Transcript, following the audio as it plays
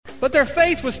But their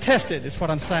faith was tested, is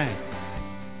what I'm saying.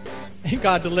 And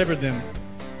God delivered them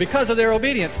because of their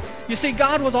obedience. You see,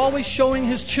 God was always showing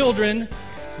his children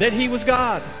that he was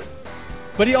God.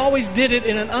 But he always did it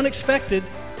in an unexpected,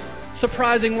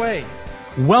 surprising way.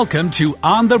 Welcome to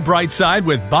On the Bright Side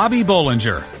with Bobby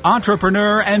Bollinger,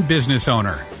 entrepreneur and business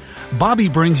owner. Bobby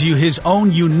brings you his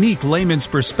own unique layman's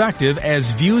perspective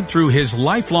as viewed through his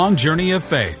lifelong journey of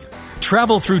faith.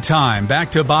 Travel through time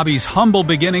back to Bobby's humble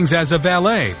beginnings as a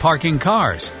valet, parking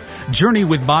cars. Journey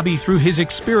with Bobby through his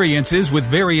experiences with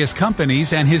various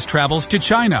companies and his travels to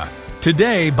China.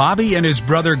 Today, Bobby and his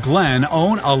brother Glenn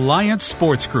own Alliance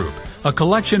Sports Group, a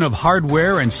collection of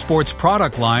hardware and sports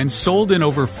product lines sold in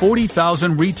over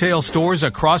 40,000 retail stores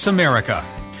across America.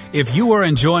 If you are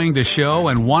enjoying the show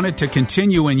and want it to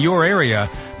continue in your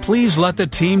area, please let the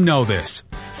team know this.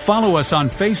 Follow us on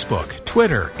Facebook,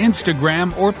 Twitter,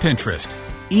 Instagram, or Pinterest.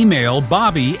 Email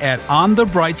Bobby at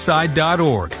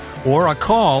onthebrightside.org or a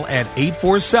call at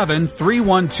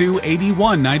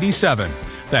 847-312-8197.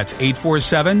 That's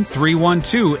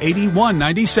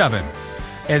 847-312-8197.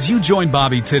 As you join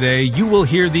Bobby today, you will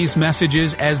hear these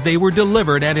messages as they were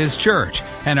delivered at his church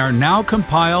and are now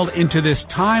compiled into this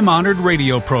time-honored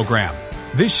radio program.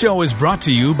 This show is brought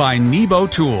to you by Nebo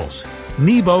Tools.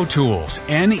 Nebo Tools,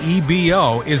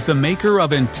 N-E-B-O, is the maker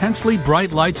of intensely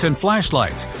bright lights and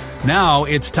flashlights. Now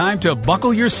it's time to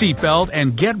buckle your seatbelt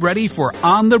and get ready for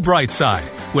On the Bright Side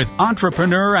with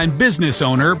entrepreneur and business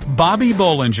owner Bobby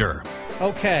Bollinger.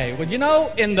 Okay, well, you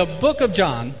know, in the book of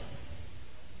John,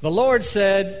 the Lord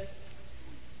said,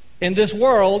 in this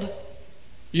world,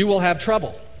 you will have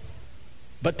trouble.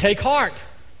 But take heart,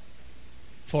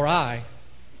 for I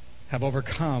have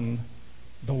overcome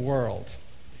the world.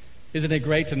 Isn't it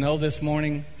great to know this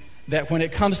morning that when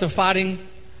it comes to fighting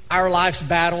our life's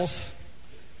battles,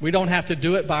 we don't have to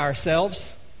do it by ourselves?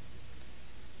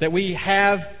 That we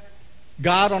have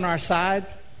God on our side?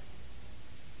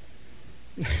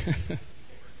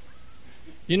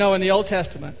 You know, in the Old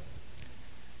Testament,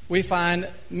 we find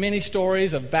many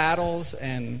stories of battles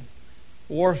and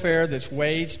warfare that's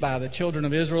waged by the children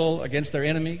of Israel against their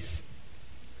enemies.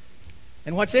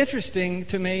 And what's interesting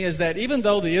to me is that even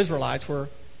though the Israelites were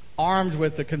armed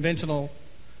with the conventional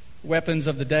weapons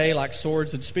of the day like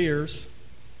swords and spears,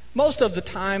 most of the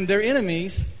time their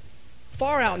enemies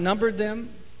far outnumbered them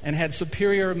and had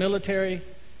superior military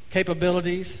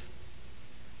capabilities.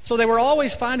 So they were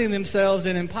always finding themselves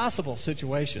in impossible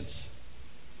situations.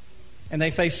 And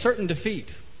they faced certain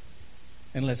defeat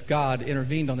unless God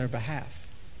intervened on their behalf.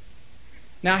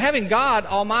 Now, having God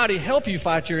Almighty help you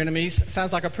fight your enemies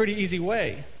sounds like a pretty easy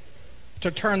way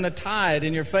to turn the tide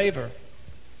in your favor.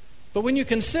 But when you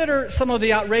consider some of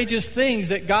the outrageous things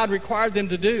that God required them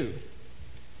to do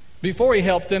before he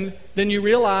helped them, then you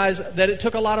realize that it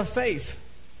took a lot of faith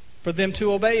for them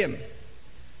to obey him.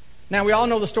 Now, we all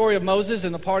know the story of Moses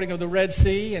and the parting of the Red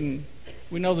Sea, and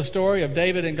we know the story of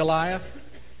David and Goliath.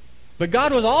 But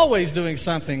God was always doing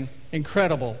something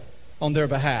incredible on their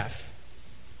behalf.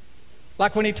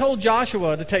 Like when he told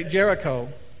Joshua to take Jericho,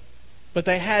 but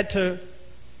they had to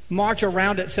march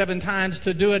around it 7 times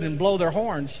to do it and blow their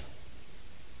horns.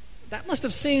 That must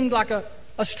have seemed like a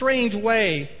strange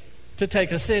way to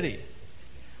take a city.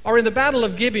 Or in the Battle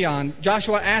of Gibeon,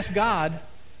 Joshua asked God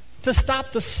to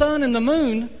stop the sun and the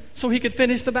moon so he could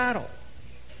finish the battle.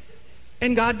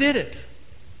 And God did it.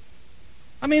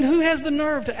 I mean, who has the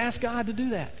nerve to ask God to do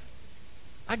that?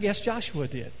 I guess Joshua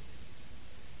did.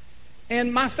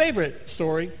 And my favorite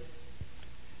story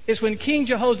is when King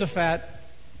Jehoshaphat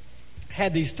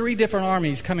had these 3 different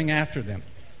armies coming after them.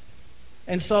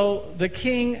 And so the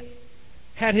king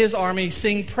had his army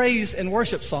sing praise and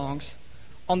worship songs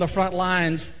on the front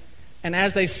lines. And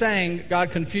as they sang,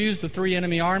 God confused the 3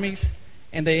 enemy armies,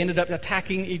 and they ended up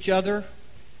attacking each other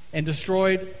and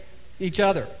destroyed each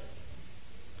other.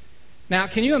 Now,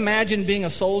 can you imagine being a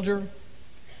soldier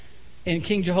in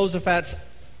King Jehoshaphat's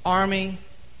army,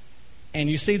 and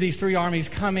you see these 3 armies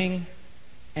coming,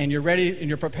 and you're ready and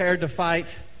you're prepared to fight,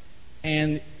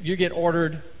 and you get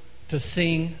ordered to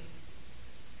sing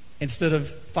instead of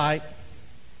fight?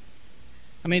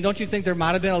 I mean, don't you think there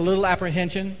might have been a little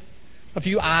apprehension, a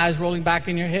few eyes rolling back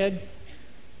in your head?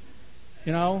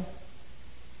 You know,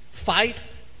 fight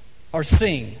or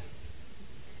sing?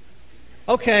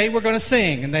 Okay, we're going to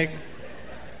sing. And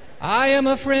I am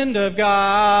a friend of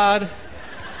God.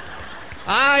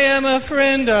 I am a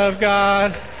friend of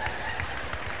God.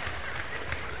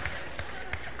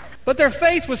 But their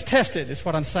faith was tested, is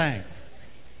what I'm saying.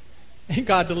 And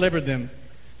God delivered them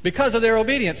because of their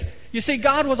obedience. You see,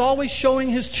 God was always showing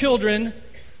his children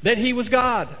that he was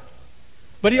God.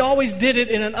 But he always did it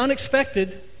in an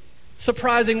unexpected,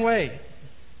 surprising way.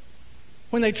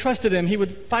 when they trusted him, he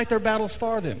would fight their battles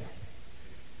for them.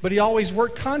 But he always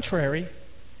worked contrary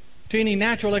to any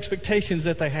natural expectations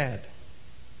that they had.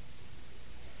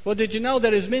 Well, did you know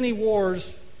that as many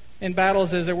wars and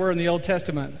battles as there were in the Old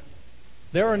Testament,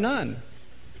 there are none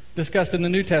discussed in the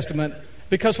New Testament?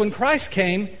 Because when Christ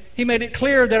came, he made it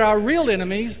clear that our real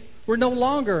enemies were no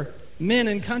longer men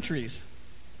and countries,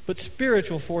 but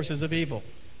spiritual forces of evil.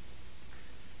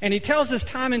 And he tells us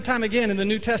time and time again in the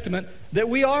New Testament that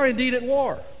we are indeed at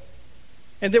war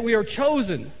and that we are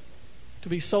chosen to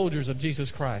be soldiers of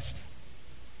Jesus Christ.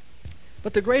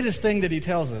 But the greatest thing that he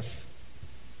tells us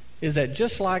is that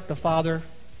just like the Father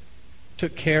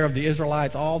took care of the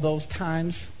Israelites all those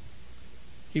times,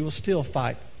 he will still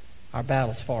fight our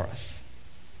battles for us.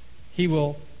 He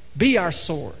will be our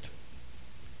sword.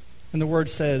 And the word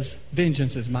says,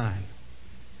 vengeance is mine,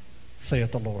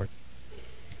 saith the Lord.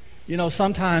 You know,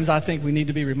 sometimes I think we need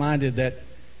to be reminded that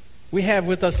we have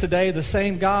with us today the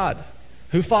same God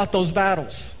who fought those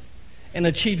battles and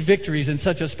achieved victories in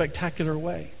such a spectacular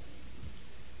way.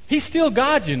 He's still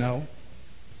God, you know.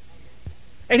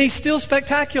 And he's still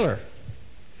spectacular.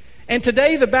 And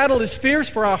today the battle is fierce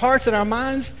for our hearts and our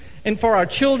minds and for our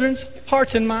children's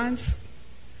hearts and minds.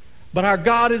 But our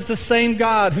God is the same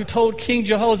God who told King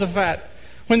Jehoshaphat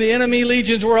when the enemy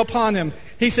legions were upon him,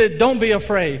 he said, don't be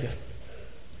afraid.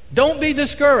 Don't be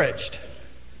discouraged.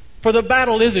 For the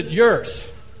battle isn't yours.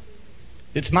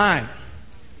 It's mine.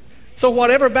 So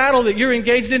whatever battle that you're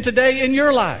engaged in today in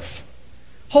your life,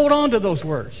 hold on to those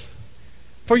words.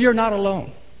 For you're not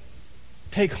alone.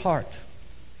 Take heart.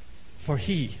 For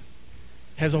he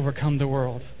has overcome the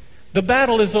world. The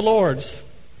battle is the Lord's.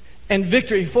 And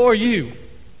victory for you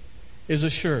is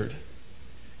assured.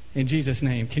 In Jesus'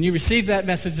 name. Can you receive that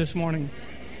message this morning?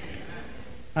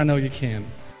 I know you can.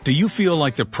 Do you feel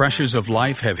like the pressures of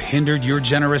life have hindered your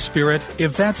generous spirit?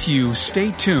 If that's you,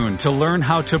 stay tuned to learn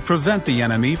how to prevent the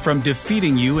enemy from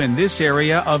defeating you in this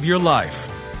area of your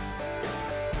life.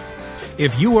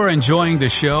 If you are enjoying the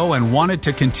show and want it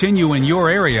to continue in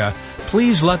your area,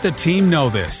 please let the team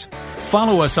know this.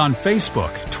 Follow us on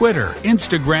Facebook, Twitter,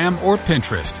 Instagram, or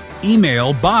Pinterest.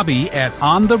 Email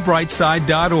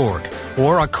bobby@onthebrightside.org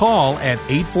or a call at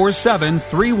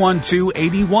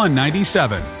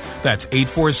 847-312-8197. That's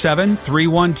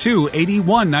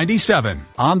 847-312-8197.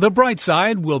 On the Bright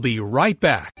Side, we'll be right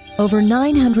back. Over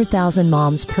 900,000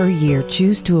 moms per year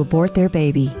choose to abort their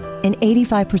baby, and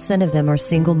 85% of them are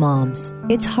single moms.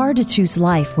 It's hard to choose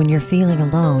life when you're feeling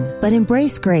alone, but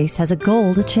Embrace Grace has a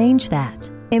goal to change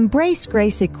that. Embrace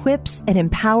Grace equips and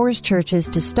empowers churches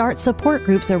to start support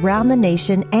groups around the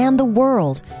nation and the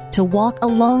world to walk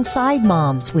alongside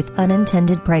moms with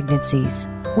unintended pregnancies.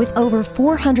 With over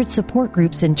 400 support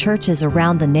groups in churches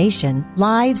around the nation,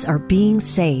 lives are being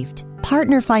saved.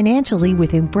 Partner financially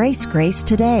with Embrace Grace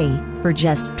today. For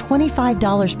just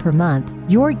 $25 per month,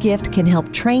 your gift can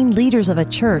help train leaders of a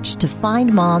church to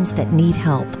find moms that need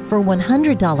help. For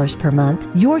 $100 per month,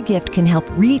 your gift can help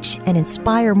reach and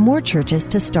inspire more churches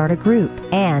to start a group.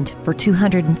 And for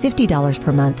 $250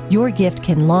 per month, your gift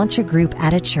can launch a group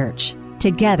at a church.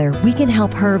 Together, we can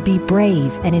help her be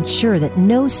brave and ensure that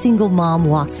no single mom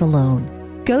walks alone.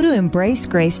 Go to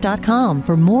EmbraceGrace.com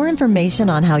for more information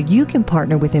on how you can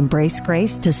partner with Embrace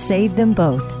Grace to save them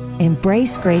both.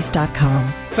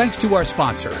 EmbraceGrace.com. Thanks to our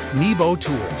sponsor, Nebo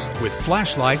Tools, with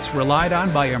flashlights relied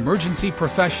on by emergency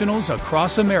professionals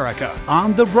across America.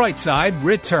 On the Bright Side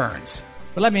returns.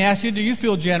 But let me ask you, do you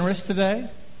feel generous today?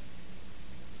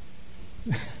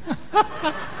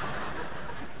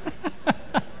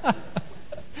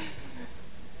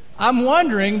 I'm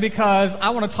wondering because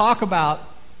I want to talk about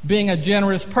being a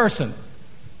generous person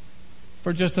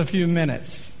for just a few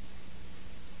minutes.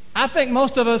 I think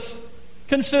most of us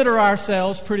consider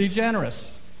ourselves pretty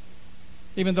generous,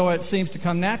 even though it seems to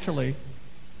come naturally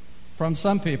from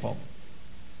some people.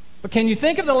 But can you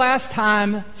think of the last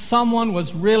time someone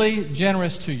was really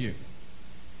generous to you?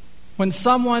 When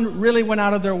someone really went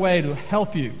out of their way to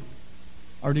help you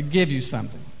or to give you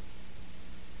something?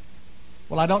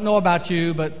 Well, I don't know about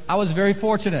you, but I was very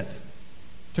fortunate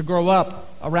to grow up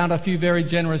around a few very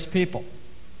generous people.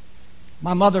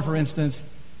 My mother, for instance,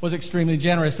 was extremely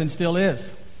generous and still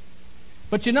is.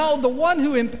 But you know, the one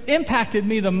who impacted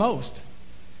me the most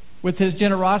with his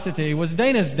generosity was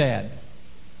Dana's dad.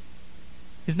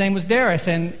 His name was Darius,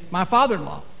 and my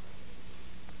father-in-law.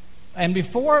 And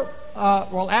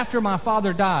after my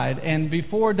father died and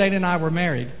before Dana and I were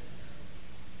married,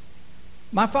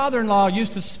 my father-in-law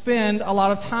used to spend a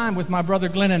lot of time with my brother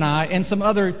Glenn and I and some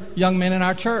other young men in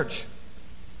our church.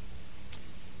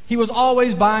 He was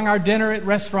always buying our dinner at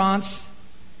restaurants,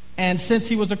 and since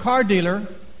he was a car dealer,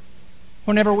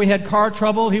 whenever we had car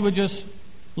trouble, he would just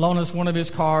loan us one of his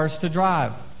cars to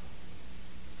drive.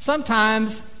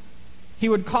 Sometimes he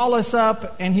would call us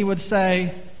up and he would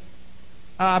say,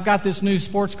 I've got this new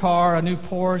sports car, a new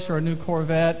Porsche or a new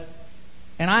Corvette,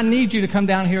 and I need you to come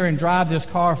down here and drive this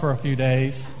car for a few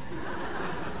days.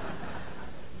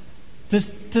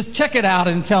 Just check it out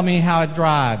and tell me how it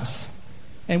drives.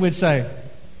 And we'd say,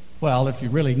 well, if you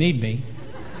really need me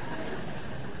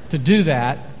to do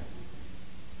that.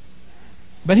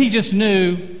 But he just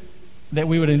knew that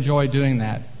we would enjoy doing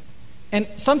that. And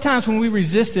sometimes when we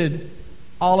resisted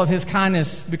all of his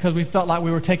kindness because we felt like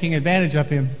we were taking advantage of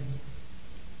him,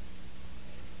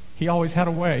 he always had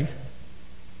a way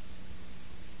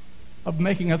of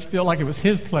making us feel like it was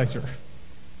his pleasure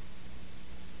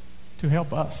to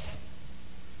help us.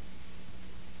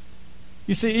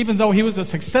 You see, even though he was a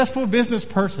successful business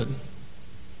person,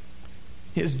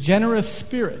 his generous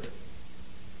spirit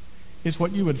is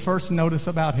what you would first notice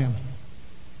about him.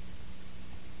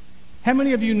 How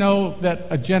many of you know that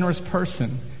a generous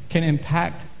person can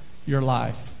impact your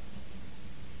life?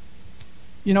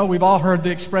 You know, we've all heard the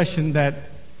expression that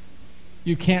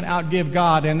you can't outgive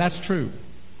God, and that's true.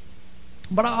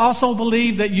 But I also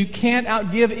believe that you can't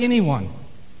outgive anyone.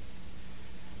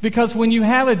 Because when you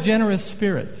have a generous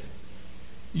spirit,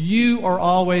 you are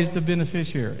always the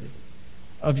beneficiary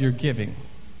of your giving.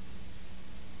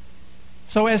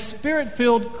 So as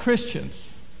Spirit-filled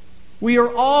Christians, we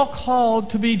are all called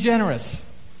to be generous.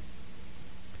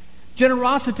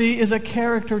 Generosity is a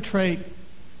character trait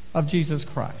of Jesus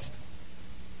Christ.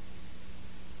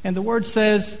 And the Word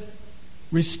says,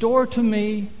 restore to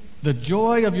me the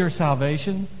joy of your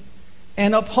salvation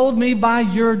and uphold me by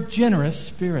your generous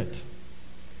spirit.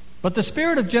 But the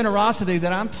spirit of generosity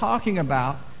that I'm talking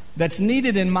about, that's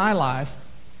needed in my life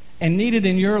and needed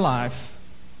in your life,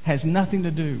 has nothing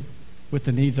to do with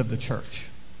the needs of the church.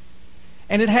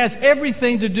 And it has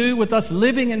everything to do with us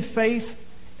living in faith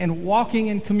and walking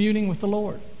and communing with the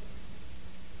Lord.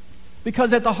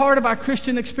 Because at the heart of our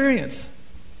Christian experience,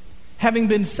 having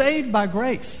been saved by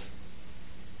grace,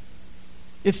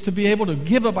 it's to be able to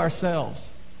give of ourselves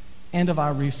and of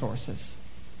our resources.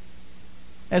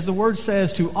 As the Word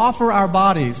says, to offer our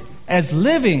bodies as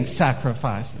living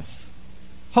sacrifices,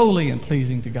 holy and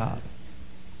pleasing to God.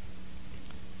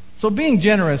 So being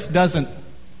generous doesn't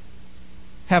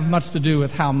have much to do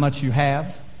with how much you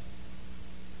have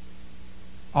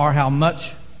or how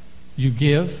much you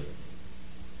give.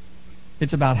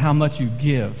 It's about how much you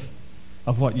give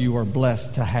of what you are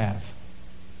blessed to have.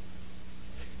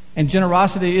 And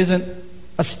generosity isn't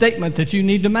a statement that you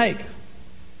need to make.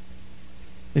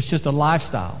 It's just a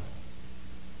lifestyle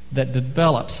that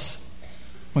develops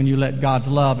when you let God's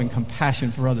love and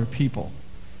compassion for other people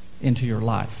into your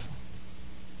life.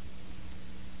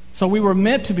 So we were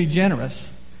meant to be generous,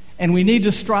 and we need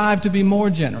to strive to be more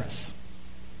generous.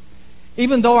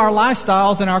 Even though our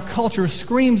lifestyles and our culture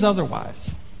screams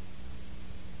otherwise.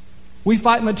 We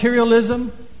fight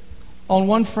materialism on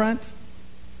one front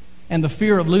and the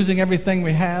fear of losing everything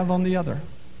we have on the other.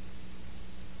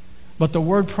 But the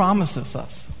Word promises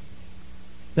us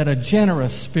that a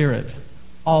generous spirit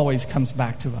always comes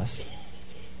back to us.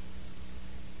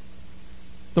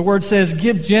 The Word says,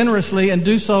 give generously and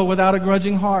do so without a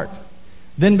grudging heart.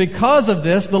 Then because of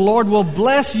this, the Lord will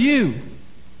bless you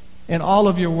in all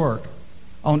of your work,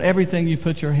 on everything you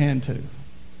put your hand to.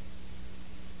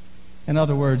 In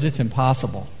other words, it's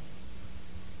impossible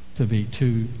to be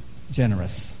too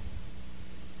generous.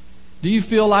 Do you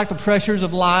feel like the pressures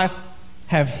of life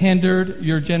have hindered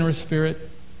your generous spirit?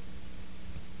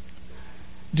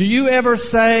 Do you ever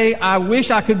say, I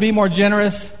wish I could be more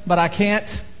generous, but I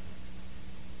can't?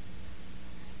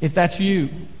 If that's you,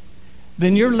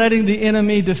 then you're letting the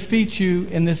enemy defeat you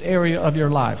in this area of your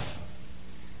life.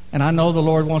 And I know the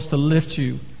Lord wants to lift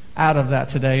you out of that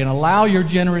today and allow your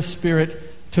generous spirit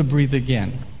to breathe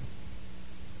again.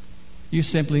 You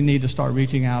simply need to start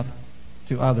reaching out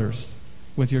to others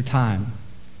with your time,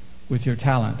 with your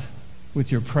talent,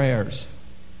 with your prayers,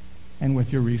 and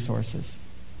with your resources.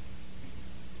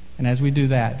 And as we do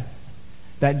that,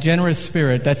 that generous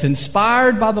spirit that's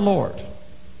inspired by the Lord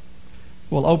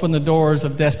will open the doors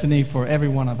of destiny for every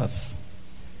one of us.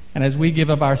 And as we give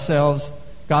of ourselves,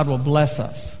 God will bless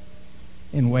us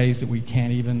in ways that we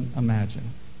can't even imagine.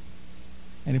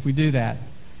 And if we do that,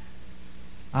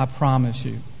 I promise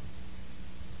you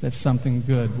that something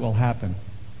good will happen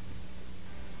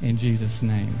in Jesus'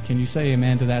 name. Can you say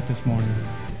amen to that this morning?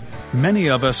 Many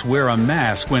of us wear a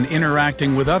mask when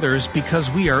interacting with others because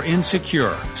we are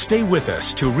insecure. Stay with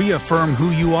us to reaffirm who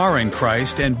you are in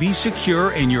Christ and be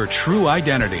secure in your true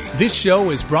identity. This show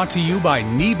is brought to you by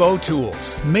Nebo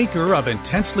Tools, maker of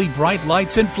intensely bright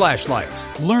lights and flashlights.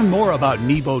 Learn more about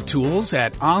Nebo Tools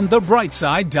at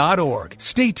onthebrightside.org.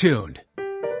 Stay tuned.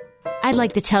 I'd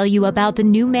like to tell you about the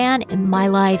new man in my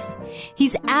life.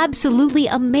 He's absolutely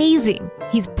amazing.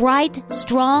 He's bright,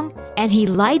 strong, and he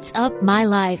lights up my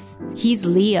life. He's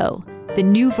Leo, the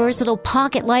new versatile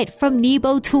pocket light from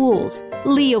Nebo Tools.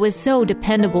 Leo is so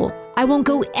dependable. I won't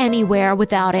go anywhere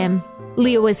without him.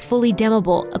 Leo is fully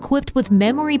dimmable, equipped with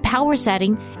memory power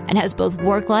setting, and has both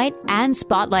work light and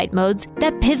spotlight modes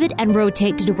that pivot and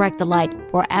rotate to direct the light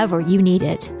wherever you need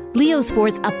it. Leo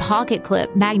sports a pocket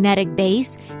clip, magnetic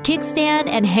base, kickstand,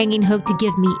 and hanging hook to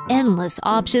give me endless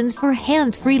options for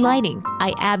hands-free lighting.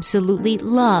 I absolutely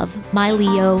love my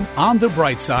Leo. On the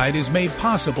Bright Side is made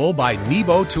possible by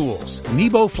Nebo Tools.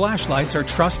 Nebo flashlights are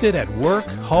trusted at work,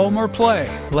 home, or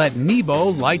play. Let Nebo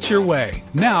light your way.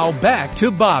 Now back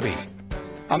to Bobby.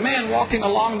 A man walking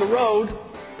along the road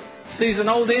sees an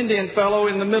old Indian fellow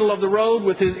in the middle of the road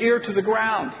with his ear to the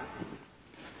ground.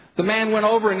 The man went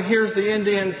over and hears the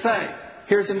Indian say,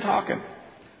 hears him talking,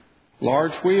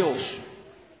 large wheels,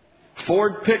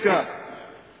 Ford pickup,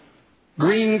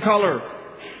 green color,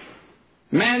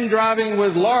 man driving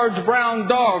with large brown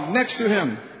dog next to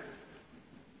him,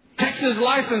 Texas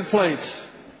license plates,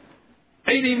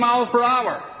 80 miles per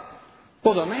hour.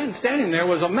 Well, the man standing there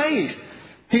was amazed.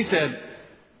 He said,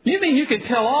 "You mean you can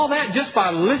tell all that just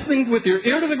by listening with your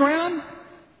ear to the ground?"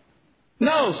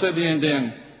 "No," said the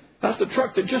Indian. "That's the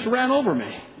truck that just ran over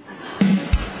me."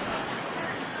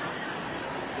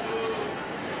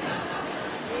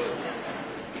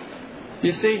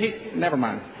 You see, never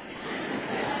mind.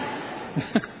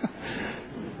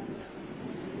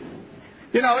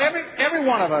 You know, every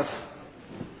one of us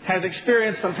has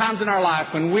experienced some times in our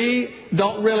life when we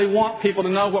don't really want people to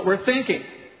know what we're thinking.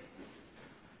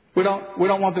 We don't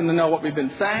want them to know what we've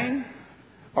been saying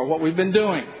or what we've been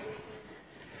doing.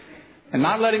 And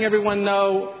not letting everyone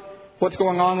know what's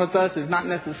going on with us is not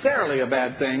necessarily a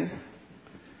bad thing.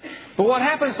 But what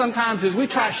happens sometimes is we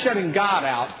try shutting God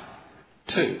out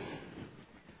too.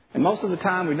 And most of the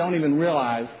time we don't even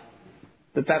realize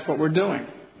that that's what we're doing.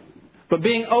 But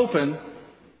being open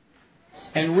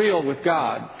and real with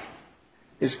God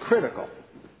is critical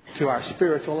to our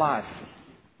spiritual life.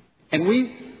 And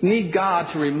we need God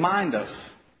to remind us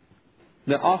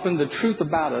that often the truth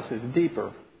about us is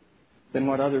deeper than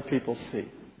what other people see.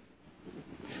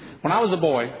 When I was a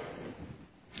boy,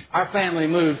 our family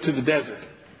moved to the desert,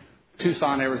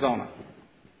 Tucson, Arizona.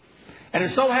 And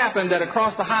it so happened that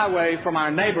across the highway from our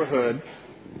neighborhood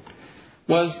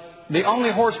was the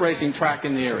only horse racing track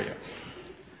in the area.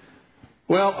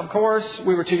 Well, of course,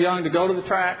 we were too young to go to the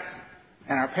track,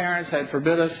 and our parents had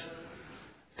forbid us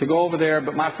to go over there.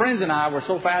 But my friends and I were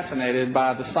so fascinated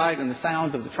by the sight and the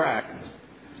sounds of the track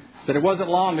that it wasn't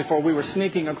long before we were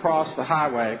sneaking across the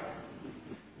highway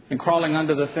and crawling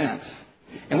under the fence.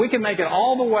 And we could make it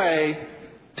all the way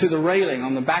to the railing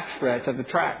on the backstretch of the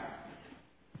track.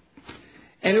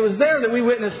 And it was there that we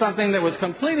witnessed something that was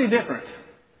completely different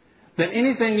than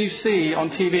anything you see on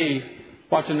TV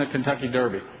watching the Kentucky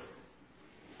Derby.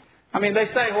 I mean, they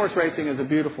say horse racing is a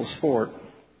beautiful sport.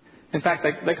 In fact,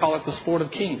 they call it the sport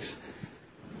of kings.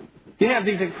 You have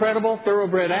these incredible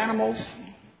thoroughbred animals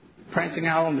prancing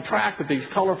out on the track with these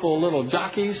colorful little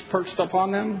jockeys perched up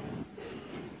on them.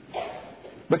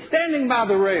 But standing by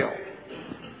the rail,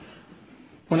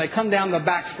 when they come down the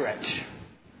backstretch,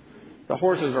 the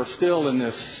horses are still in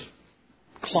this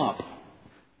clump,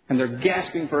 and they're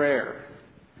gasping for air.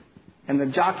 And the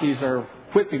jockeys are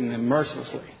whipping them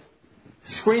mercilessly,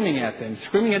 screaming at them,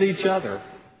 screaming at each other,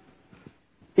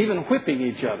 even whipping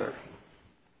each other,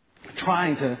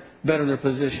 trying to better their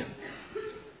position.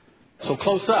 So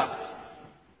close up,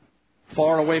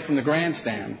 far away from the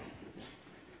grandstand,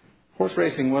 horse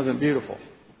racing wasn't beautiful.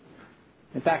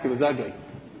 In fact, it was ugly.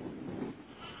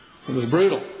 It was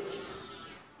brutal.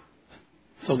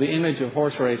 So the image of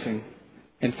horse racing,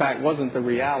 in fact, wasn't the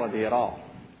reality at all.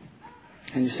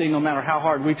 And you see, no matter how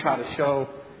hard we try to show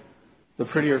the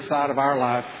prettier side of our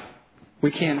life,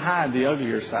 we can't hide the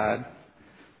uglier side,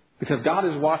 because God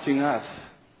is watching us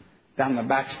down the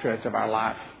backstretch of our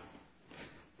life.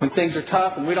 When things are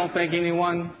tough and we don't think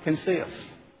anyone can see us.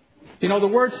 You know, the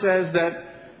Word says that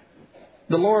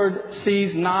the Lord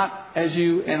sees not as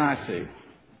you and I see,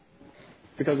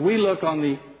 because we look on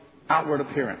the outward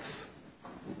appearance.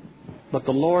 But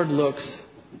the Lord looks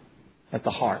at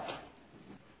the heart.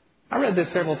 I read this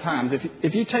several times.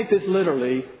 If you take this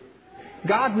literally,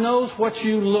 God knows what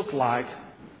you look like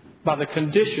by the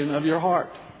condition of your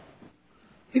heart.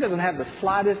 He doesn't have the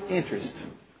slightest interest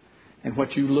in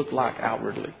what you look like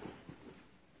outwardly.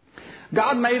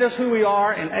 God made us who we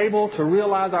are and able to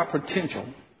realize our potential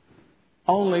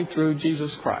only through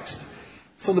Jesus Christ.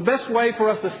 So the best way for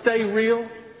us to stay real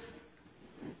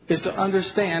is to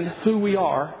understand who we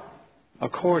are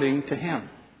according to Him.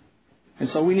 And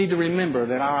so we need to remember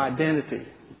that our identity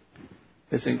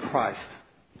is in Christ.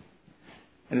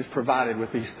 And it's provided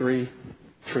with these three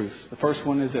truths. The first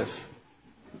one is this.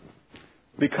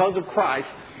 Because of Christ,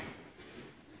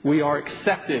 we are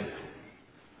accepted.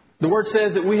 The Word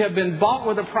says that we have been bought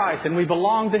with a price and we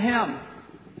belong to Him.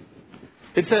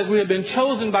 It says we have been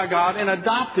chosen by God and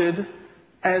adopted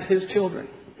as His children.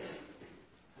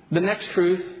 The next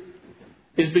truth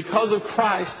is because of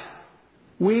Christ,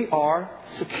 we are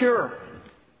secure.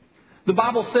 The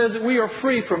Bible says that we are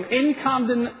free from any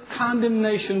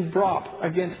condemnation brought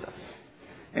against us.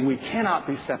 And we cannot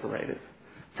be separated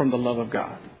from the love of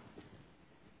God.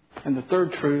 And the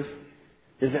third truth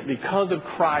is that because of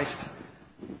Christ,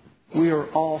 we are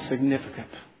all significant.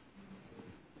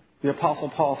 The Apostle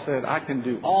Paul said, I can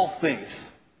do all things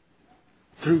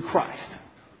through Christ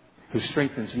who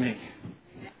strengthens me.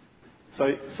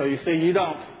 So you see, you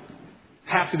don't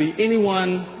have to be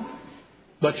anyone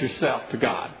but yourself to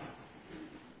God.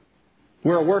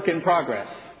 We're a work in progress.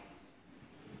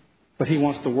 But He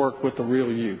wants to work with the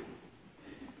real you.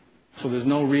 So there's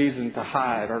no reason to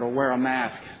hide or to wear a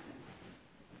mask.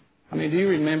 I mean, do you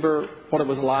remember what it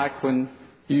was like when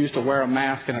you used to wear a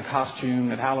mask and a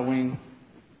costume at Halloween?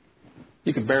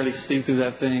 You could barely see through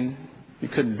that thing. You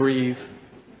couldn't breathe.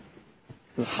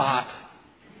 It was hot.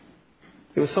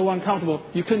 It was so uncomfortable.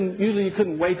 You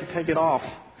couldn't wait to take it off.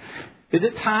 Is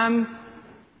it time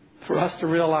for us to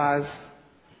realize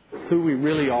who we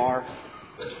really are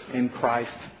in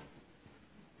Christ?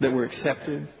 That we're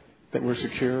accepted, that we're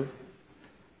secure,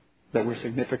 that we're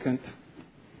significant?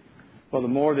 Well, the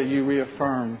more that you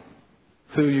reaffirm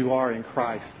who you are in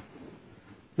Christ,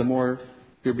 the more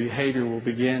your behavior will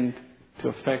begin to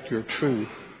affect your true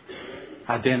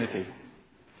identity.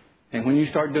 And when you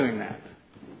start doing that,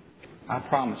 I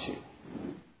promise you,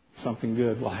 something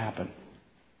good will happen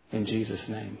in Jesus'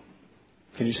 name.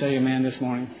 Can you say amen this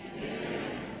morning?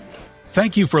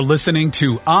 Thank you for listening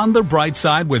to On the Bright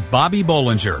Side with Bobby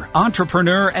Bollinger,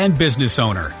 entrepreneur and business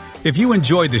owner. If you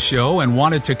enjoyed the show and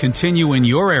wanted to continue in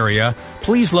your area,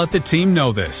 please let the team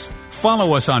know this.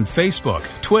 Follow us on Facebook,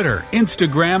 Twitter,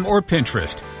 Instagram, or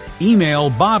Pinterest. Email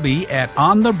Bobby at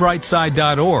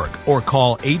onthebrightside.org or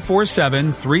call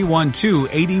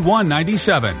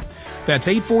 847-312-8197. That's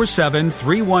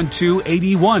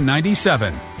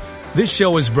 847-312-8197. This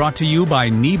show is brought to you by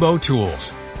Nebo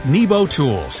Tools. Nebo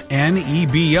Tools,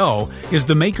 N-E-B-O, is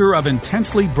the maker of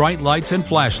intensely bright lights and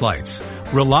flashlights.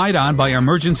 Relied on by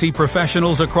emergency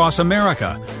professionals across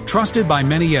America. Trusted by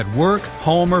many at work,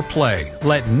 home, or play.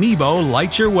 Let Nebo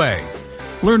light your way.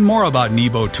 Learn more about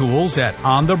Nebo Tools at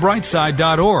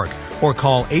onthebrightside.org or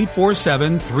call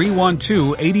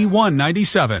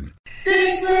 847-312-8197.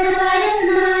 This little light of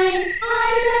mine,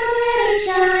 I'm gonna let it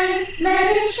shine,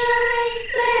 let it shine,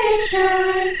 let it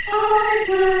shine all the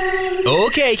time.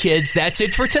 Okay, kids, that's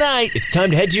it for tonight. It's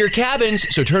time to head to your cabins,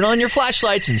 so turn on your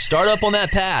flashlights and start up on that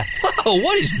path. Whoa,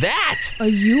 what is that? A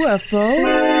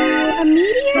UFO? A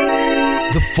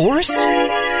meteor? The Force?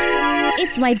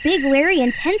 It's my Big Larry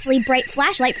intensely bright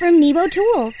flashlight from Nebo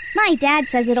Tools. My dad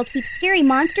says it'll keep scary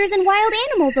monsters and wild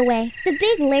animals away. The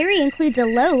Big Larry includes a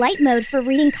low light mode for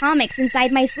reading comics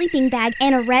inside my sleeping bag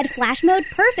and a red flash mode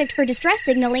perfect for distress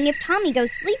signaling if Tommy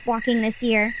goes sleepwalking this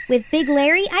year. With Big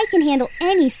Larry, I can handle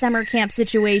any summer camp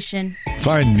situation.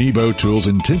 Find Nebo Tools'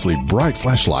 intensely bright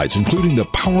flashlights, including the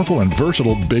powerful and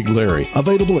versatile Big Larry,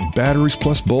 available at batteries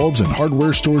plus bulbs and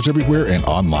hardware stores everywhere and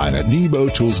online at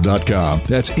nebotools.com.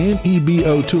 That's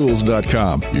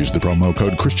nebotools.com. Use the promo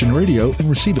code Christian Radio and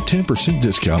receive a 10%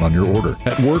 discount on your order.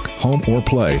 At work, home, or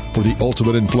play, for the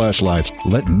ultimate in flashlights,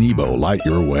 let Nebo light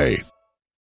your way.